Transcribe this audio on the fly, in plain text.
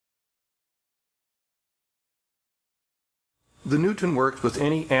The Newton works with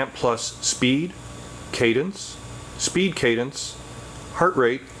any ANT Plus speed cadence, heart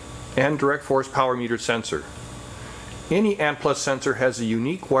rate, and direct force power meter sensor. Any ANT Plus sensor has a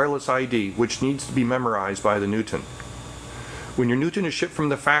unique wireless ID which needs to be memorized by the Newton. When your Newton is shipped from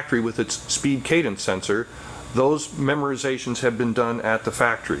the factory with its speed cadence sensor, those memorizations have been done at the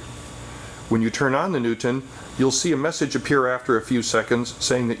factory. When you turn on the Newton, you'll see a message appear after a few seconds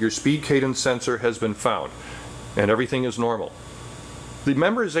saying that your speed cadence sensor has been found, and everything is normal. The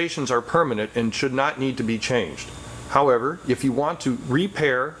memorizations are permanent and should not need to be changed. However, if you want to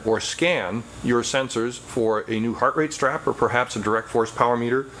repair or scan your sensors for a new heart rate strap or perhaps a direct force power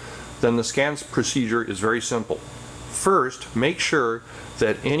meter, then the scan procedure is very simple. First, make sure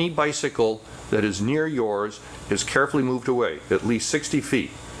that any bicycle that is near yours is carefully moved away, at least 60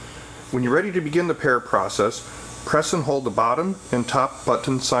 feet. When you're ready to begin the pair process, press and hold the bottom and top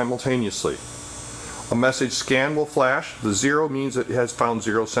button simultaneously. A message scan will flash. The 0 means it has found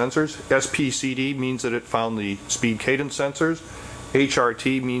 0 sensors. SPCD means that it found the speed cadence sensors.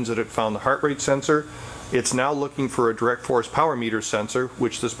 HRT means that it found the heart rate sensor. It's now looking for a direct force power meter sensor,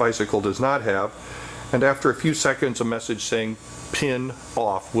 which this bicycle does not have. And after a few seconds, a message saying pin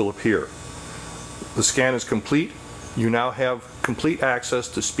off will appear. The scan is complete. You now have complete access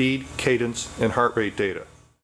to speed, cadence, and heart rate data.